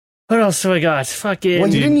 What else do I got? Fucking. Well,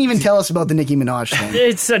 you didn't even tell us about the Nicki Minaj thing.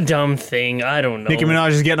 It's a dumb thing. I don't know. Nicki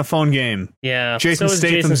Minaj is getting a phone game. Yeah. Jason so is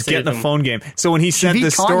Statham's getting a Statham. phone game. So when he sent beat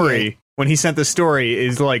this Kanye. story,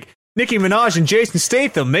 is like Nicki Minaj and Jason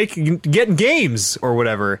Statham getting games or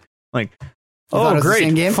whatever. Like, thought it oh was the same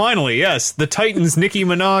great! game? Finally, yes, the Titans, Nicki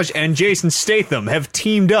Minaj and Jason Statham have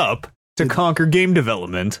teamed up to conquer game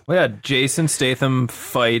development. well, yeah, Jason Statham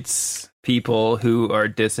fights people who are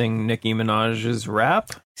dissing Nicki Minaj's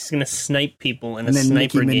rap. He's gonna snipe people in a And then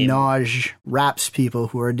Nicki sniper game. Minaj raps people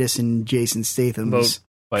who are dissing Jason Statham's.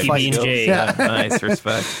 Like, PB&J. yeah, nice,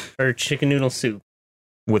 respect. Or chicken noodle soup.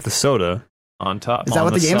 with the soda. On top. Is that on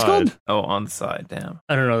what the game's side. called? Oh, on the side. Damn.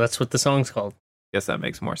 I don't know. That's what the song's called. Guess that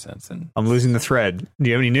makes more sense. And I'm losing the thread. Do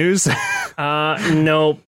you have any news?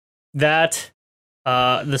 No. That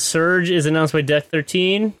the Surge is announced by Deck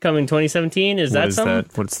 13 coming 2017. Is What that is something?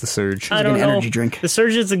 that? What's the surge? I Like don't an know. energy drink. The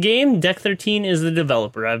Surge is the game. Deck 13 is the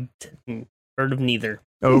developer. I've heard of neither.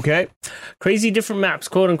 Okay, Crazy different maps,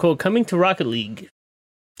 quote unquote, coming to Rocket League.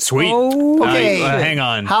 sweet. Okay. Hang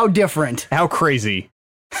on. How different? How crazy?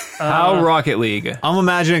 how Rocket League? I'm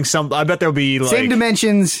imagining some. I bet there'll be like. Same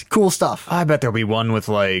dimensions, cool stuff. I bet there'll be one with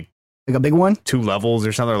like Like a big one? 2 levels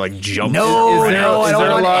or something, or like jump. No, Is there- no, is I don't there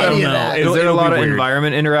a want lot any of- of that. It'll- Is there a it'll be lot of weird.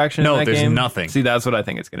 environment interaction No, in that there's game? nothing. See, that's what I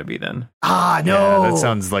think it's going to be then. Ah, no. Yeah, that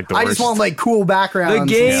sounds like the I worst. just want like cool backgrounds. The and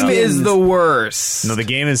game is skins. the worst. No, the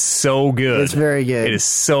game is so good. It's very good. It is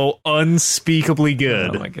so unspeakably Oh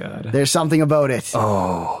good. my god. There's something about it.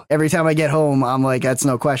 Oh, Every time I get home, I'm like, that's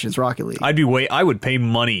no question. It's Rocket League. I would pay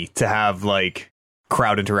money to have like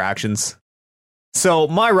crowd interactions. So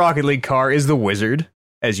my Rocket League car is the Wizard,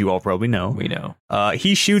 as you all probably know. We know.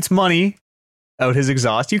 He shoots money out his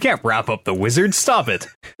exhaust. You can't wrap up the Wizard. Stop it.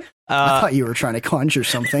 I thought you were trying to conjure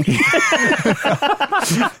something.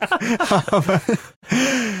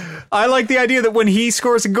 I like the idea that when he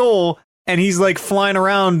scores a goal and he's like flying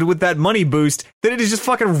around with that money boost, that it is just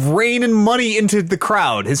fucking raining money into the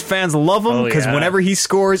crowd. His fans love him Oh, because yeah. whenever he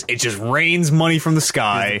scores, it just rains money from the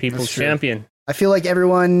sky. People's That's true. champion. I feel like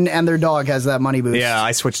everyone and their dog has that money boost. Yeah,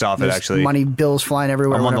 I switched off There's it actually. money bills flying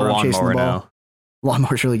everywhere I'm on the whenever I'm chasing the lawnmower ball. now.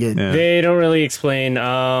 Lawnmower's really good. Yeah. They don't really explain.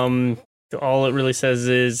 All it really says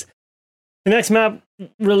is the next map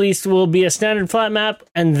released will be a standard flat map,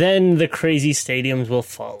 and then the crazy stadiums will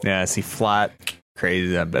follow. Yeah, see, flat,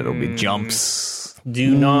 crazy. I bet it'll be Mm. jumps.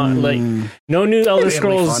 Do not like no new Elder It'll be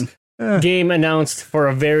Scrolls fun. game announced for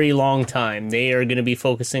a very long time. They are going to be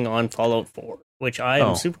focusing on Fallout 4, which I am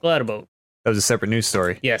Oh. super glad about. That was a separate news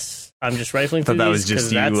story. Yes, I'm just rifling Thought through that these was just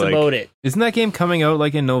because you, that's like- about it. Isn't that game coming out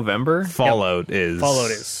like in November? Fallout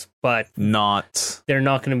is But not they're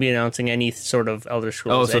not going to be announcing any sort of Elder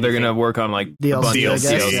Scrolls. Oh, so they're anything. going to work on like DLC, a bunch of I guess.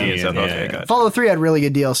 DLC and stuff. Yeah, Okay, yeah. gotcha. Fallout 3 had really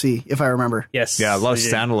good DLC, if I remember. Yes, yeah, a lot of they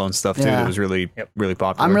did. standalone stuff too. Yeah. That was really Yep. really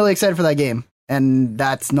popular. I'm really excited for that game, and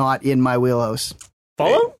that's not in my wheelhouse.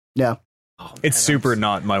 Fallout. Yeah. Oh, It's man, super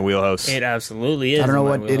not my wheelhouse. It absolutely is. I don't know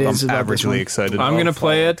in my what it wheelhouse. is I'm about this one. averagely excited. I'm about going to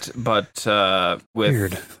play Fallout. it, but with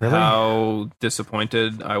Weird. Really? how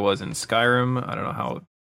disappointed I was in Skyrim, I don't know how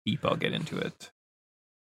deep I'll get into it.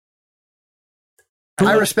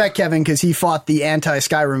 I respect Kevin because he fought the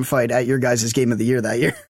anti-Skyrim fight at your guys' Game of the Year that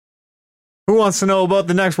year. Who wants to know about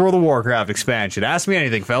the next World of Warcraft expansion? Ask me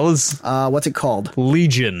anything, fellas. What's it called?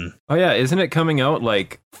 Legion. Oh yeah, isn't it coming out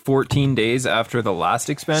like 14 days after the last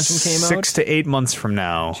expansion came 6 to 8 months from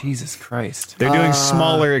now. out? Jesus Christ. They're doing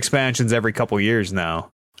smaller expansions every couple years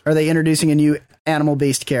now. Are they introducing a new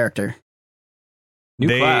animal-based character? New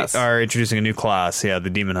they class. are introducing a new class. Yeah, the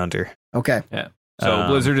Demon Hunter. Okay. So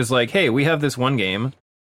Blizzard is like, hey, we have this one game.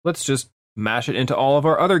 Let's just mash it into all of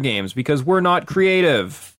our other games because we're not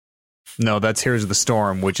creative. No, that's Heroes of the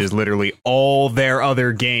Storm, which is literally all their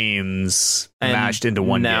other games And mashed into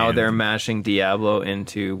one now game. they're mashing Diablo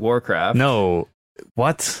into Warcraft. No.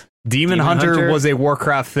 What? Demon Demon Hunter Hunter? was a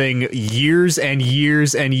Warcraft thing years and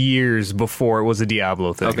years and years before it was a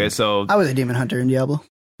Diablo thing. Okay, so I was a demon hunter in Diablo.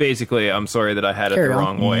 basically, I'm sorry that I had it Carry the on.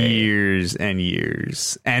 wrong way. Years and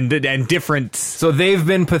years. And different... So they've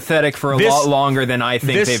been pathetic for a This- lot longer than I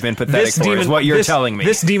think they've been pathetic for, is what you're telling me.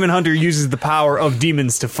 This Demon Hunter uses the power of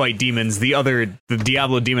demons to fight demons. The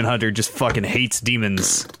Diablo Demon Hunter just fucking hates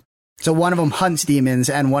demons. So one of them hunts demons,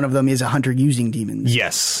 and one of them is a hunter using demons.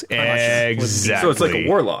 Yes, much exactly. So it's like a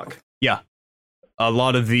warlock. Yeah. A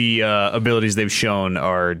lot of the abilities they've shown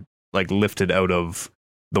are like lifted out of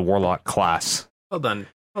the Warlock class. Well done.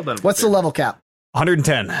 Well done. What's the level cap?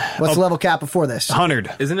 110. What's the level cap before this? 100.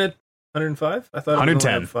 Isn't it 105? I thought it was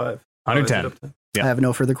 110. 105. 110. Yeah. I have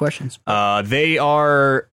no further questions. They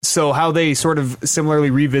are... So how they sort of similarly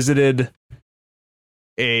revisited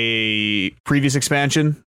a previous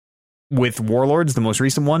expansion with Warlords, the most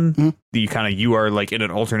recent one. Mhm. You are like in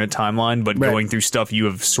an alternate timeline, but Right. going through stuff you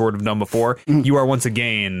have sort of done before. Mhm. You are once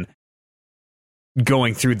again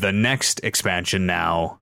going through the next expansion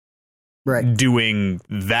now, Right. doing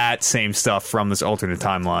that same stuff from this alternate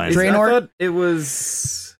timeline. Is- Draenor? I thought it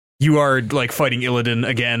was... You are like fighting Illidan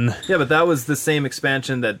again. Yeah, but that was the same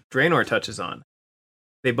expansion that Draenor touches on.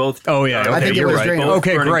 They both... Oh yeah, are- okay, I think it you're was right. Draenor.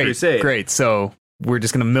 Okay, Burning great, Crusade. great. So we're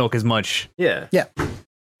just going to milk as much. Yeah.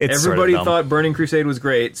 It's Everybody sort of dumb. thought Burning Crusade was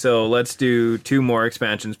great, so let's do 2 more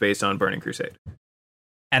expansions based on Burning Crusade.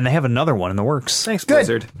 And they have another one in the works. Thanks, Good.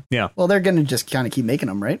 Blizzard. Well, they're going to just kind of keep making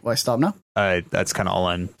them, right? Why stop now? That's kind of all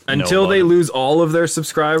I know Until about they it. lose all of their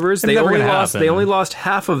subscribers, It's they never only gonna lost. happen. They only lost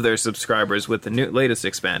half of their subscribers with the latest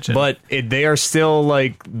expansion. But they are still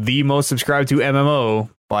like the most subscribed to MMO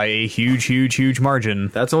by a huge margin.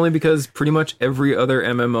 that's only because pretty much every other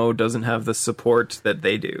MMO doesn't have the support that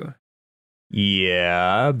they do.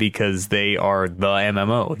 Yeah, because they are the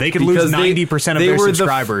MMO. They could Because lose 90% of their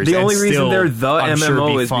subscribers. The and only reason still, they're the I'm sure,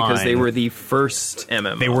 MMO be is because fine. they were the first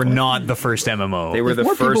MMO. They were not the first MMO. They were If the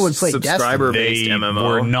more people would first play subscriber-based They MMO.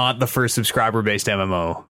 were not the first subscriber-based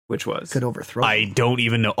MMO. Which was? Could overthrow. I don't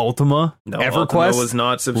even know. Ultima? No, EverQuest? Ultima was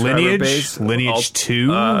not subscriber-based. Lineage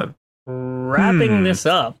 2? Wrapping this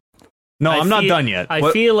up. No, I I'm not feel- done yet. I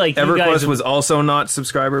What- feel like you guys EverQuest was also not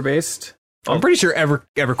subscriber-based. I'm pretty sure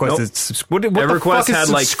EverQuest Nope. is what the EverQuest fuck is had,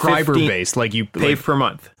 like, subscriber 15 based? Like you, Pay like, per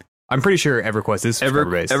month. I'm pretty sure EverQuest is subscriber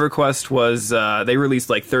based. EverQuest was they released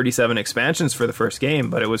like 37 expansions for the first game,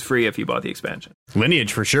 but it was free if you bought the expansion.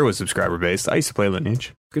 Lineage for sure was subscriber based. I used to play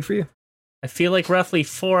Lineage. Good for you. I feel like roughly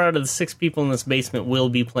 4 out of the 6 people in this basement will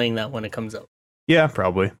be playing that when it comes out. Yeah,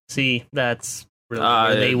 probably. See, that's really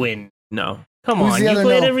where they win. No, Come Who's on, the you other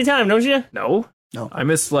play it no? every time, don't you? no. I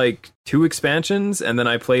missed like 2 expansions, and then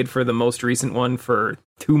I played for the most recent one for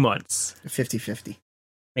 2 months. 50-50.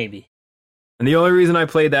 Maybe. And the only reason I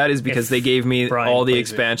played that is because If they gave me Brian all the plays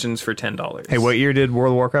it. expansions for $10. Hey, what year did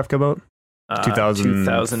World of Warcraft come out?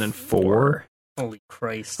 2004. Holy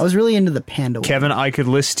Christ. I was really into the Panda one. Kevin, I could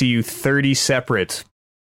list to you 30 separate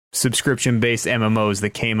subscription based MMOs that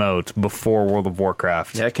came out before World of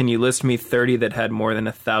Warcraft. Yeah, can you list me 30 that had more than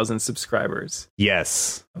 1,000 subscribers?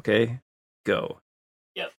 Yes. Okay, go.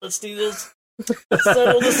 Yeah, let's do this. Let's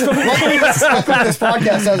settle this one. Luckily, this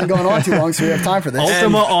podcast hasn't gone on too long, so we have time for this.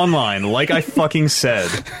 Ultima Online, like I fucking said.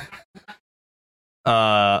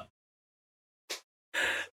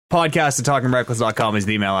 Podcast@talkingreckless.com is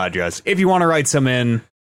the email address. If you want to write some in,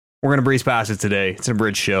 we're going to breeze past it today. It's a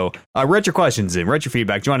bridge show. Write your questions in. Write your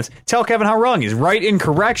feedback. Join us. Tell Kevin how wrong he is. Write in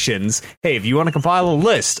corrections. Hey, if you want to compile a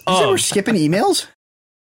list You said we're of... skipping emails?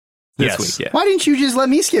 This Yes. week, yeah. Why didn't you just let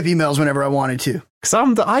me skip emails whenever I wanted to?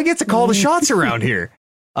 Because I get to call the shots around here.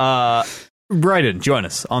 Write in. Join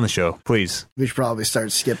us on the show, please. We should probably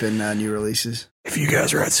start skipping new releases. If you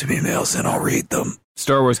guys write some emails, then I'll read them.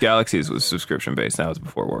 Star Wars Galaxies was subscription based. That was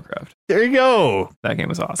before Warcraft. There you go. That game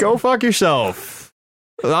was awesome. Go fuck yourself.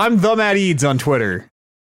 I'm the Matt Eads on Twitter.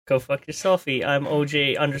 Go fuck your selfie. I'm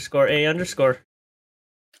OJ_A_.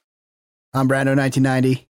 I'm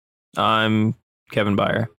Brando1990. I'm Kevin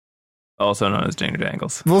Byer, also known as Janger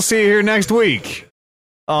Dangles. We'll see you here next week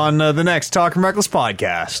on the next Talking Reckless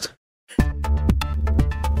podcast.